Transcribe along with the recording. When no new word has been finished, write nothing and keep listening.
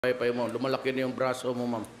Pay mo, lumalaki na yung braso mo,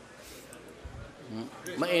 ma'am.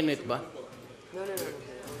 Mainit ba? No.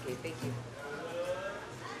 Okay, thank you.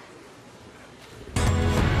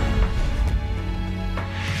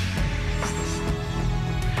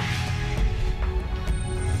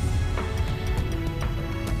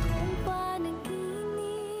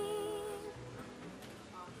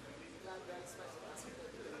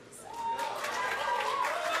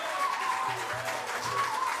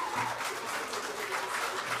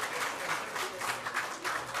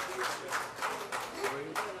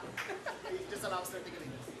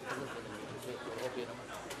 Okay naman.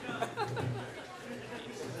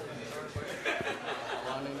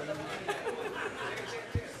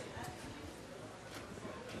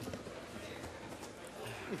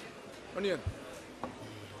 Ano yan?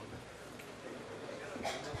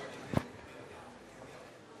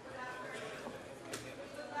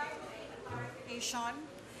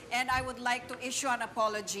 And I would like to issue an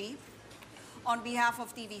apology on behalf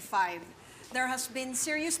of TV5. There has been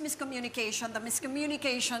serious miscommunication, the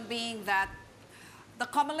miscommunication being that the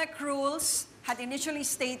COMELEC rules had initially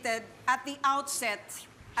stated at the outset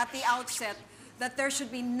that there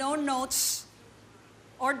should be no notes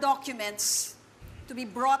or documents to be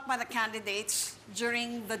brought by the candidates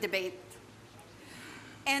during the debate.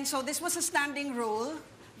 And so this was a standing rule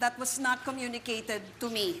that was not communicated to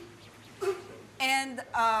me. And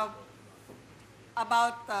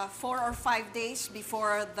about 4 or 5 days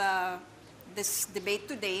before this debate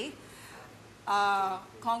today,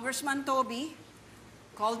 Congressman Toby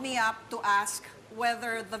called me up to ask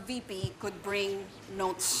whether the VP could bring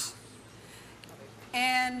notes.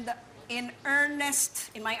 And in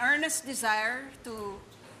my earnest desire to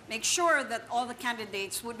make sure that all the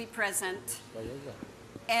candidates would be present,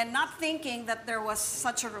 and not thinking that there was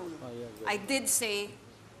such a rule, I did say,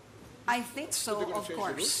 I think so, of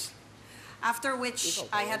course. After which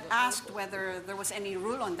I had asked whether there was any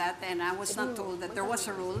rule on that, and I was not told that there was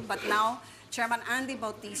a rule. But now, Chairman Andy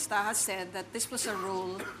Bautista has said that this was a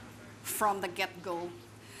rule from the get-go.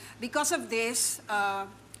 Because of this,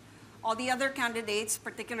 all the other candidates,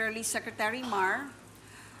 particularly Secretary Mar,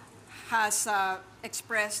 has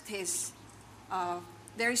expressed his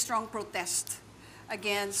very strong protest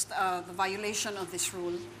against the violation of this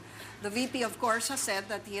rule. The VP, of course, has said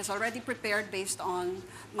that he has already prepared based on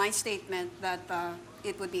my statement that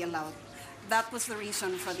it would be allowed. That was the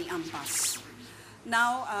reason for the impasse.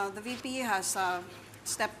 Now, the VP has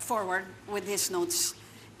stepped forward with his notes,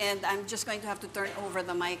 and I'm just going to have to turn over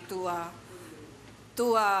the mic to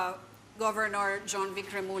Governor John Vic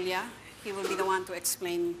Remulla. He will be the one to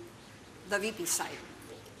explain the VP side.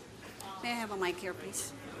 May I have a mic here,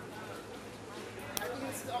 please? I think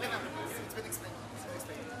it's okay now. It's been explained.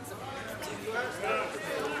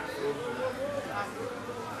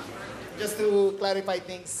 Just to clarify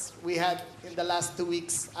things, we had in the last 2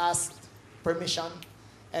 weeks asked permission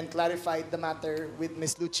and clarified the matter with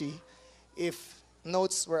Ms. Lucci if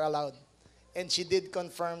notes were allowed. And she did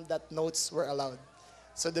confirm that notes were allowed.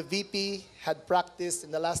 So the VP had practiced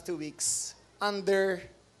in the last 2 weeks under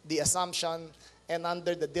the assumption and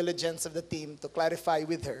under the diligence of the team to clarify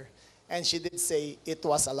with her. And she did say it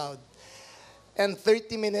was allowed. And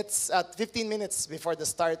 15 minutes before the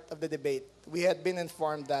start of the debate, we had been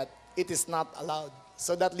informed that it is not allowed.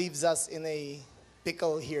 So that leaves us in a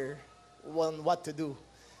pickle here on what to do.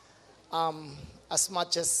 As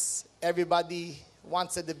much as everybody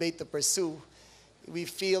wants a debate to pursue, we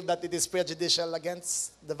feel that it is prejudicial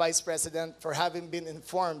against the Vice President for having been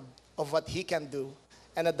informed of what he can do,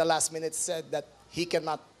 and at the last minute said that he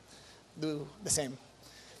cannot do the same.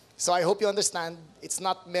 So I hope you understand, it's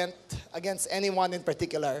not meant against anyone in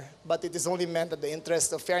particular, but it is only meant in the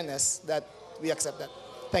interest of fairness that we accept that.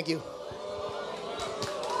 Thank you.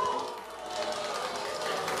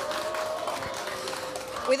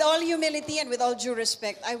 With all humility and with all due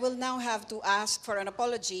respect, I will now have to ask for an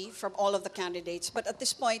apology from all of the candidates. But at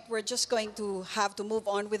this point, we're just going to have to move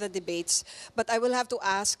on with the debates. But I will have to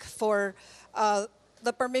ask for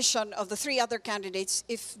the permission of the 3 other candidates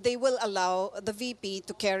if they will allow the VP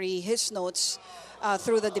to carry his notes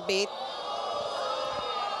through the debate.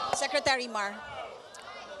 Secretary Mar.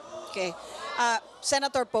 Okay.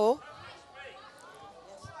 Senator Poe.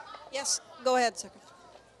 Yes, go ahead, Secretary.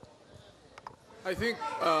 I think,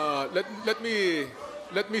 let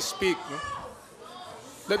me speak. No?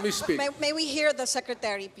 Let me speak. May we hear the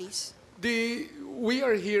Secretary, please? We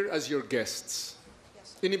are here as your guests.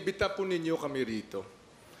 Inibita po ninyo kami rito.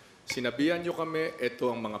 Sinabihan nyo kami, ito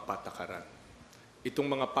ang mga patakaran. Itong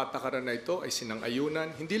mga patakaran na ito ay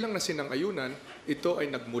sinang-ayunan. Hindi lang na sinang-ayunan, ito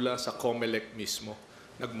ay nagmula sa COMELEC mismo.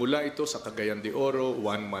 Nagmula ito sa Cagayan de Oro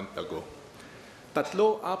 1 month ago.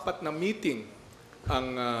 3-4 na meeting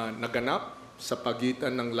ang naganap sa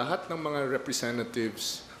pagitan ng lahat ng mga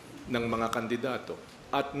representatives ng mga kandidato.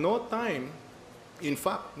 At no time, in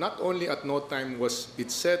fact, not only at no time was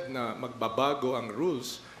it said na magbabago ang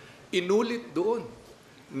rules, inulit doon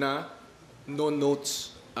na no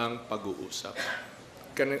notes ang pag-uusap.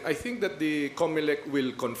 I think that the COMELEC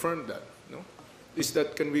will confirm that. No?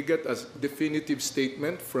 Can we get a definitive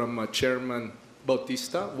statement from Chairman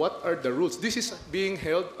Bautista? What are the rules? This is being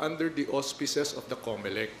held under the auspices of the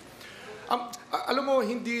COMELEC. Alam mo,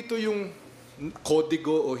 hindi ito yung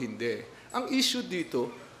kodigo o hindi. Ang issue dito,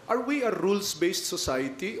 are we a rules-based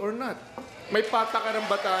society or not? May patakaran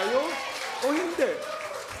ba tayo o hindi?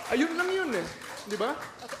 Ayun lang yun eh. Di ba?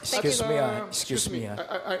 Excuse me, excuse me.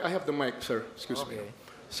 I have the mic, sir. Excuse me.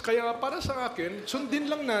 Kaya para sa akin, sundin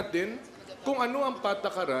lang natin kung ano ang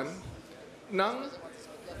patakaran ng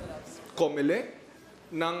COMELEC,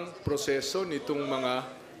 ng proseso nitong mga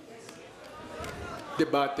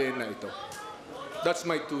debate na ito. That's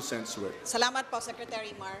my 2 cents worth. Salamat po,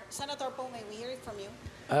 Secretary Mar. Senator Po, may we hear it from you?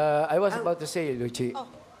 I was about to say, Luchi. Oh.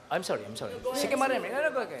 I'm sorry. Sige, Maremi.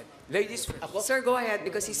 Ano ba kayo? Ladies first. Sir, go ahead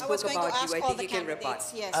because he I spoke was going to about ask you. I all think the he can reply.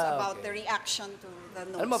 candidates, yes, about okay. the reaction to the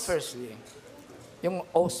notes. Alam mo, firstly, yung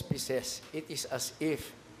auspices, it is as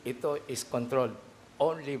if ito is controlled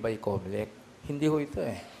only by COMELEC. Hindi ho ito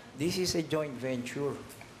eh. This is a joint venture.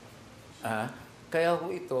 Kaya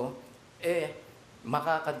ho ito,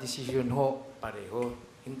 makakadesisyon ho pareho.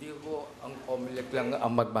 Hindi ho ang COMELEC lang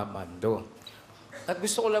ang magmamando. At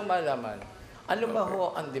gusto ko lang malaman, ano ba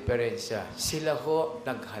ho ang diferensya? Sila ho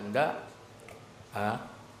naghanda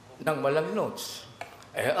ng walang notes.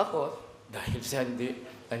 Ako, dahil sa hindi,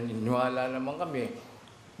 naniniwala naman kami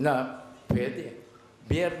na pwede.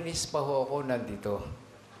 Biyernes pa ho ako nandito.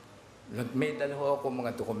 May dala ho ako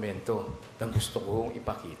mga dokumento na gusto kong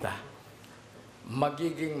ipakita.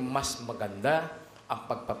 Magiging mas maganda ang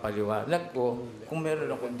pagpapaliwanag ko kung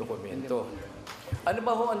meron akong dokumento. Ano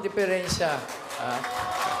ba ho ang diferensya?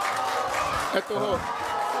 Ito ho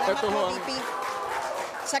ang...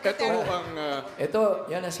 Secretary. Ito ho ang... Ito,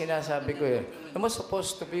 yan ang sinasabi ko eh. Naman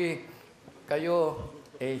supposed to be, kayo,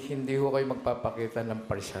 hindi ho kayo magpapakita ng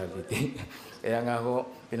partiality. Kaya nga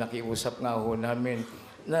ho, pinakiusap nga ho namin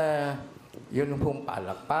na yun hong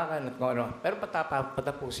palakpakan at kung ano. Pero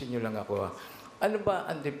patapusin nyo lang ako. Ano ba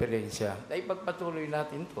ang diferensya? Na ipagpatuloy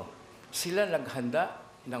natin to. Sila naghanda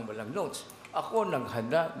ng walang notes. Ako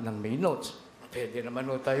naghanda ng may notes. Pwede naman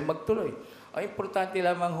ho tayo magtuloy. Ang importante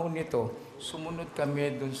lamang ho nito, sumunod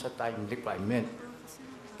kami dun sa time requirement.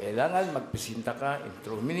 Kailangan magpresenta ka in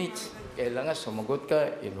 2 minutes. Kailangan sumagot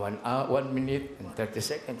ka in 1 minute and 30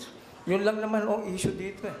 seconds. Yun lang naman ang issue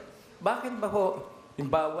dito eh. Bakit ba ho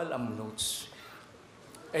bawal ang notes?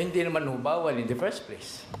 Hindi naman ho bawal in the first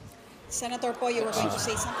place. Senator Po, you were going to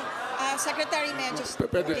say something. Secretary, may I just...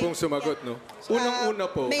 Pwede pong sumagot, no?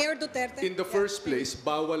 Unang-una po, Mayor Duterte. in the first place,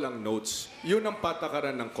 bawal ang notes. Yun ang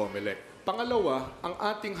patakaran ng COMELEC. Pangalawa, ang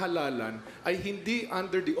ating halalan ay hindi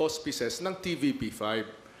under the auspices ng TVP5.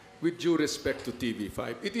 With due respect to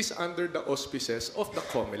TV5, it is under the auspices of the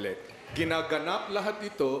COMELEC. Ginaganap lahat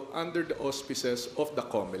ito under the auspices of the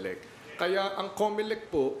COMELEC. Kaya ang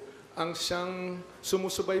COMELEC po ang siyang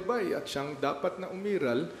sumusubaybay at siyang dapat na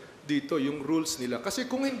umiral dito yung rules nila. Kasi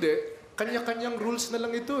kung hindi, kanya-kanyang rules na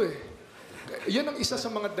lang ito eh. Yan ang isa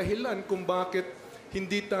sa mga dahilan kung bakit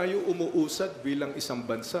hindi tayo umuusad bilang isang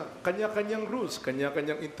bansa. Kanya-kanyang rules,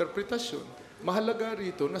 kanya-kanyang interpretasyon. Mahalaga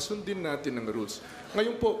rito na sundin natin ang rules.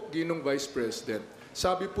 Ngayon po, Ginong Vice President,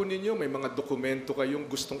 sabi po ninyo may mga dokumento kayong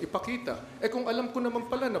gustong ipakita. Kung alam ko naman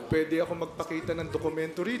pala na pwede ako magpakita ng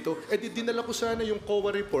dokumento rito, di dinala ko sana yung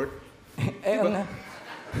COA report. Diba?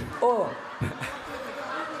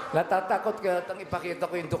 Natatakot ka atang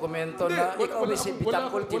ipakita ko yung dokumento na ikaw may si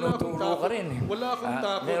Bitangkol tinuturo ka rin. Wala akong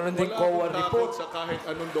takot. Meron din Wala COA akong report. takot sa kahit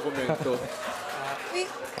anong dokumento. We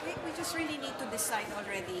just really need to decide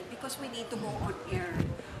already because we need to go on air.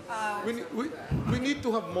 We need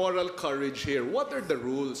to have moral courage here. What are the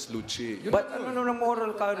rules, Luchi? But ano ng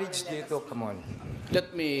moral courage dito? Come on.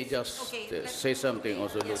 Let me just say something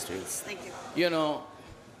also, Yes, Lucy. please. Thank you. You know,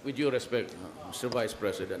 with due respect, Mr. Vice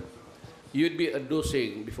President, you'd be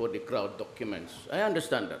adducing before the crowd documents. I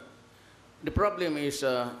understand that. The problem is,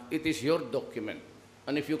 it is your document.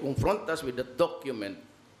 And if you confront us with the document,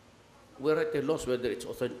 we're at a loss whether it's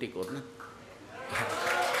authentic or not.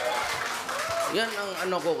 Yan ang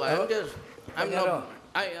ano ko.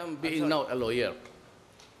 I am being now a lawyer.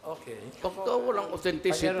 Okay. Pag walang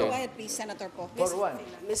authenticity, Go ahead, please, Senator Po. For one,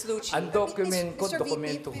 Ms. Lucci. ang document ko, Mr. VP,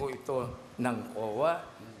 dokumento ko ito ng COA,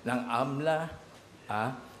 ng AMLA,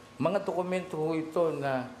 mga dokumento ko ito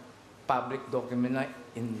na public document na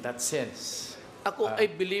in that sense. Ako,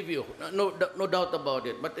 I believe you. No doubt about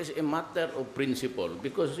it. But it's a matter of principle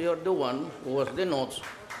because you're the one who has the notes.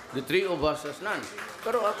 The three of us has none.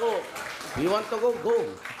 Pero ako, you want to go, go.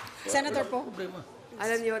 Senator po. Problema.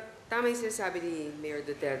 Alam niyo, tama yung sinasabi ni Mayor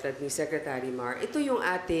Duterte at ni Secretary Mar. Ito yung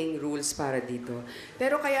ating rules para dito.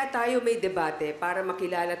 Pero kaya tayo may debate para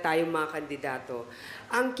makilala tayong mga kandidato.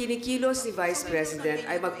 Ang kinikilos ni Vice President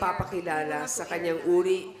ay magpapakilala sa kanyang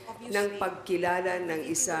uri ng pagkilala ng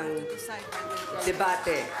isang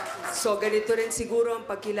debate. So ganito rin siguro ang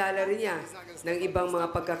pagkilala rin niya ng ibang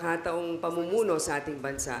mga pagkakataong pamumuno sa ating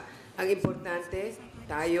bansa. Ang importante,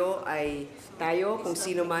 tayo kung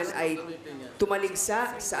sino man ay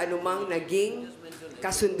tumaligsa sa anumang naging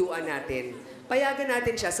kasunduan natin. Payagan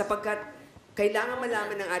natin siya sapagkat kailangan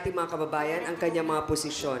malaman ng ating mga kababayan ang kanyang mga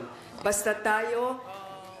posisyon. Basta tayo,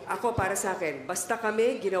 ako para sa akin, basta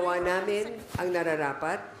kami ginawa namin ang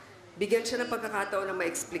nararapat, bigyan siya ng pagkakataon na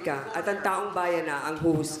maexplika at ang taong bayan na ang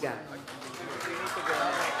huhusga.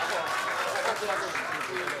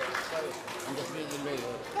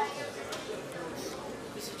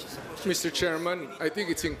 Mr. Chairman, I think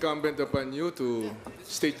it's incumbent upon you to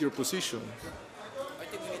state your position.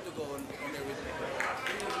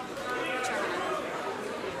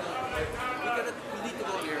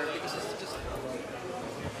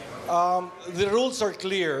 The rules are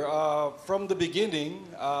clear. From the beginning,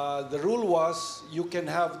 the rule was you can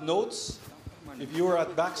have notes if you are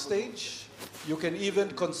at backstage. You can even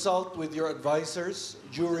consult with your advisors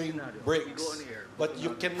during breaks. But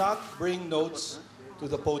you cannot bring notes to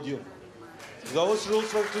the podium. Those rules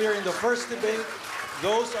were clear in the first debate.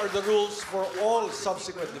 Those are the rules for all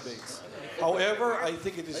subsequent debates. However, I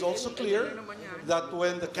think it is also clear that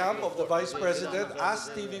when the camp of the Vice President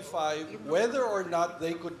asked TV5 whether or not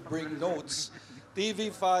they could bring notes,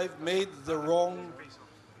 TV5 made the wrong,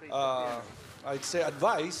 I'd say,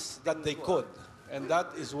 advice that they could. And that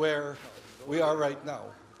is where we are right now.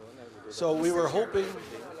 So we were hoping...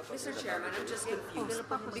 Mr. Chairman, I'm just confused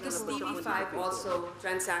because TV5 also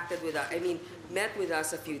transacted with us, met with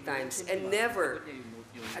us a few times and never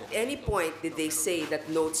at any point did they say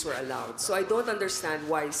that notes were allowed. So I don't understand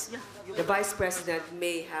why the Vice President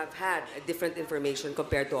may have had a different information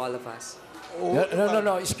compared to all of us.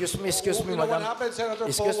 No. Excuse me, You know what Madam. happened, Senator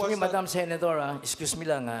Poe, Excuse me, was that- Madam Senator, excuse me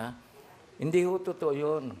lang, Hindi ho totoo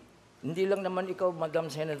yun. Hindi lang naman ikaw,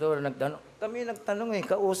 Madam Senator, nagtanong. Kami nagtanong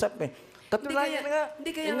kausap Katulayan nga.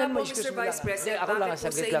 Hindi kaya Tingnan nga mo, po, excuse Mr. me Vice lang. President, Ako lang, bakit po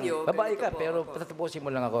saglit sa lang. inyo, Babae ganito ka, po, pero opo. tatapusin mo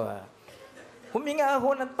lang ako, Huminga ako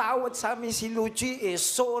ng tawad sa amin si Luchi,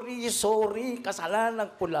 sorry, kasalanan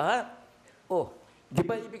ko lahat. Oh, di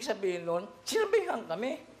ba ibig sabihin nun? Sinabihan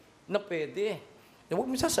kami na pwede. Huwag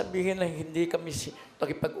mo sasabihin na hindi kami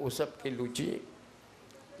nakipag-usap kay Luchi.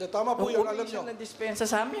 Tama po yun, alam nyo. Siya na-dispensa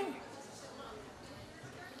sa amin.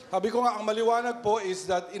 Sabi ko nga, ang maliwanag po is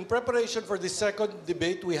that in preparation for the second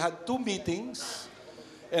debate, we had 2 meetings.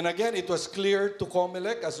 And again, it was clear to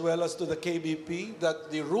COMELEC as well as to the KBP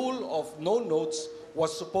that the rule of no notes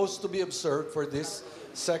was supposed to be observed for this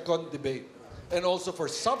second debate and also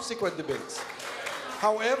for subsequent debates.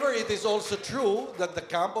 However, it is also true that the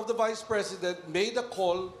camp of the Vice President made a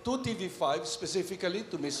call to TV5, specifically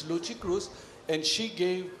to Ms. Luchi Cruz, and she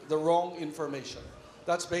gave the wrong information.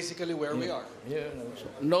 That's basically where we are.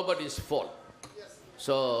 Nobody's fault.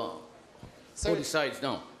 So, Sir, who decides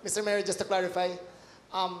now? Mr. Mayor, just to clarify,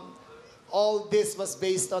 all this was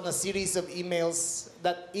based on a series of emails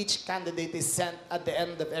that each candidate is sent at the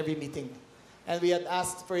end of every meeting. And we had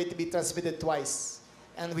asked for it to be transmitted twice.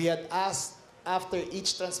 And we had asked after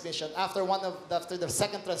each transmission, after the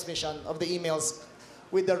second transmission of the emails,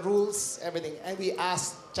 with the rules, everything. And we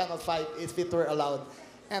asked Channel 5 if it were allowed.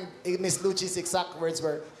 And Ms. Luchi's exact words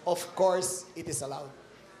were, of course, it is allowed.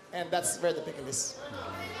 And that's where the pickle is.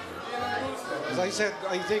 As I said,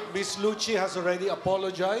 I think Ms. Luchi has already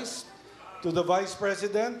apologized to the Vice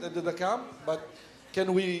President and to the camp. But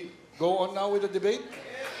can we go on now with the debate?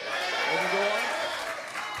 Can we go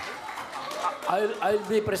on? I'll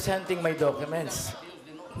be presenting my documents.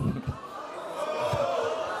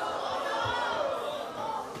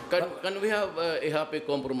 Can we have a happy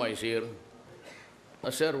compromise here?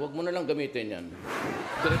 Sir, wag mo na lang gamitin yan.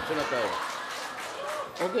 Diretso na tayo.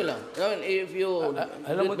 Okay lang. If you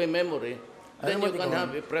alam mo- read my memory, then alam mo, you can ikaw-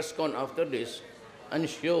 have a press con after this and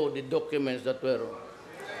show the documents that were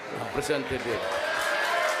presented here.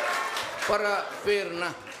 Para fair na.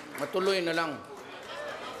 Matuloy na lang.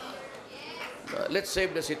 Let's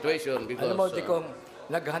save the situation because... Alam mo, Tikong,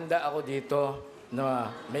 naghanda ako dito na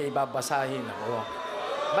may ibabasahin ako.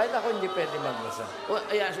 Bakit ako hindi pwede magbasa? Well,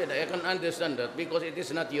 I said, I can understand that because it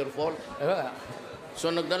is not your fault. Ano nga? So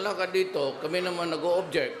nagdala ka dito, kami naman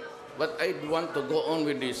nag-o-object, but I want to go on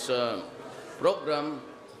with this program.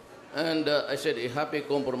 And I said, a happy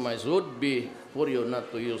compromise would be for you not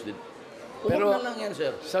to use it. Pero na lang yan,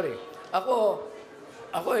 sir. Sorry. Ako,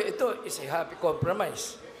 ito is a happy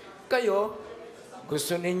compromise. Kayo,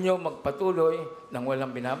 gusto ninyo magpatuloy ng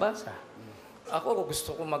walang binabasa. Ako,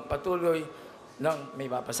 gusto ko magpatuloy ng may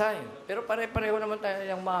babasahin. Pero pare-pareho naman tayo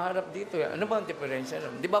yung maharap dito. Ano ba ang diferensya?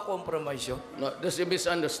 Di ba compromise yun? No, there's a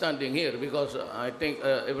misunderstanding here because I think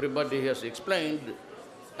everybody has explained,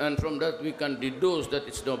 and from that we can deduce that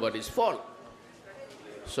it's nobody's fault.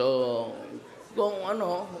 So, kung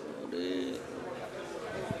ano,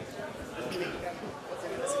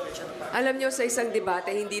 Alam nyo, sa isang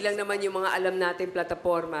debate, hindi lang naman yung mga alam natin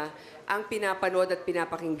plataforma ang pinapanood at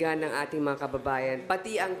pinapakinggan ng ating mga kababayan.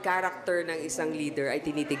 Pati ang character ng isang leader ay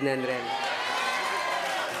tinitignan rin.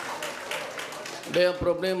 the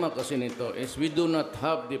problema kasi nito is we do not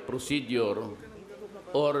have the procedure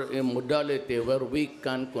or a modality where we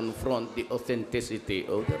can confront the authenticity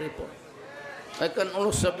of the report. I can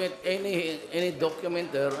only submit any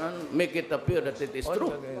document there and make it appear that it is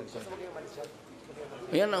true.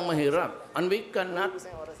 Yan ang mahirap. And we cannot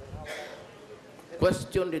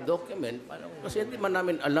question the document kasi hindi man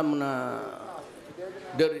namin alam na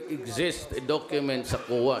there exists a document sa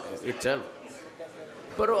COA itself.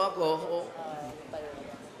 Pero ako,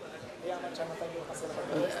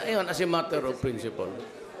 ayun, as a matter of principle.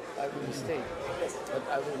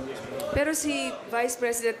 Pero si Vice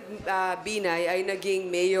President Binay ay naging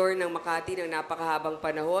mayor ng Makati ng napakahabang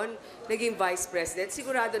panahon, naging Vice President.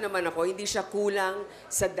 Sigurado naman ako, hindi siya kulang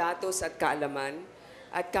sa datos at kaalaman.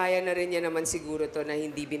 At kaya na rin niya naman siguro to na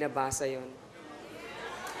hindi binabasa yon.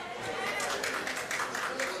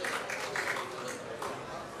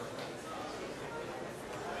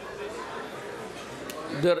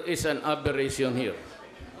 There is an aberration here.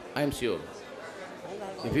 I'm sure.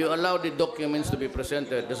 If you allow the documents to be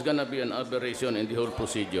presented, there's going to be an aberration in the whole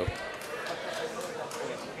procedure.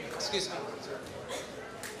 Excuse me.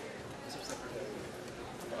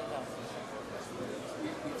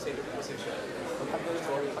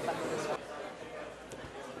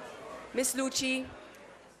 Ms. Lucci,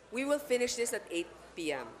 we will finish this at 8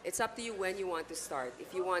 p.m. It's up to you when you want to start.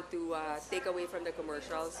 If you want to take away from the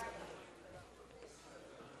commercials.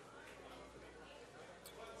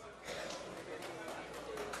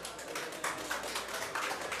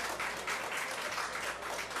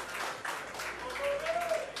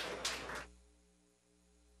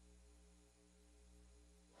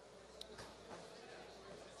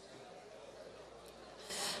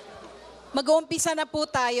 Mag-uumpisa na po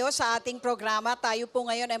tayo sa ating programa. Tayo po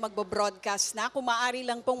ngayon ay magbo-broadcast na. Kung maaari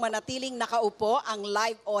lang pong manatiling nakaupo ang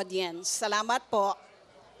live audience. Salamat po.